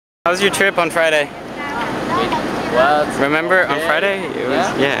How was your trip on Friday? What? Remember on Friday? It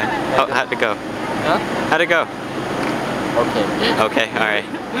was, yeah. How'd it go? Huh? How'd it go? Okay. Okay, alright.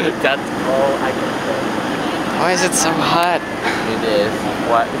 That's all I can say. Why is it so hot? It is.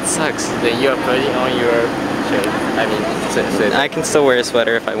 What? It sucks. Then you're putting on your shirt. I mean, sweater. I can still wear a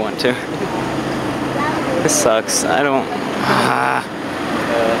sweater if I want to. This sucks. I don't...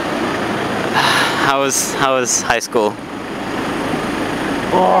 How was high school?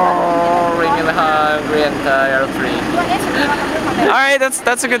 Boring and hungry and tired. Alright,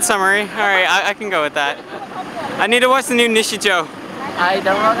 that's a good summary. Alright, I can go with that. I need to watch the new Nishijo. I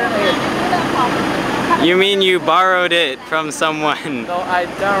downloaded it. You mean you borrowed it from someone? No, I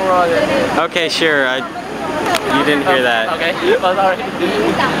downloaded it. Okay, sure. You didn't hear that. Okay, oh, sorry.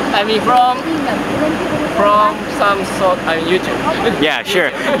 I mean from some sort, I mean YouTube. Yeah, sure.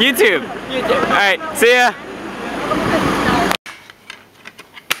 YouTube. YouTube. Alright, see ya.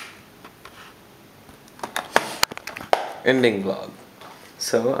 Ending vlog.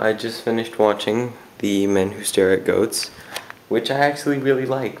 So I just finished watching The Men Who Stare at Goats, which I actually really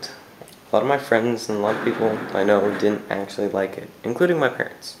liked. A lot of my friends and a lot of people I know didn't actually like it, including my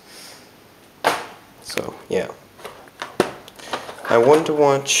parents. So yeah. I wanted to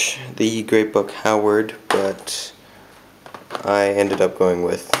watch The Great Book Howard, but I ended up going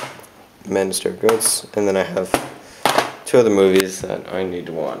with Men Who Stare at Goats, and then I have two other movies that I need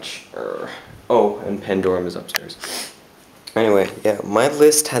to watch. Oh, and Pandorum is upstairs. Anyway, yeah, my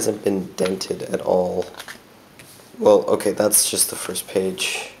list hasn't been dented at all. Well, okay, that's just the first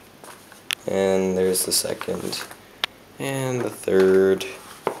page. And there's the second. And the third.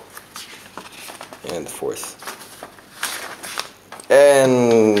 And the fourth.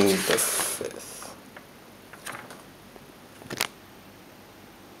 And the fifth.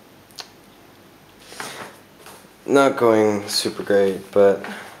 Not going super great, but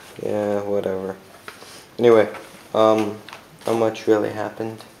yeah, whatever. Anyway, not much really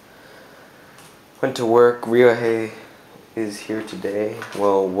happened. Went to work. Ryohei is here today.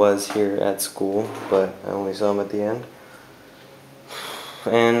 Well, was here at school, but I only saw him at the end.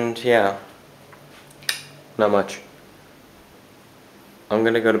 And yeah, not much. I'm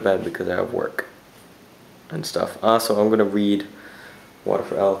gonna go to bed because I have work and stuff. So I'm gonna read Water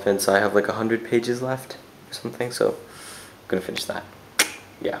for Elephants. I have like 100 pages left or something, so I'm gonna finish that.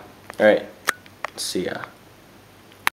 Yeah. Alright. See ya.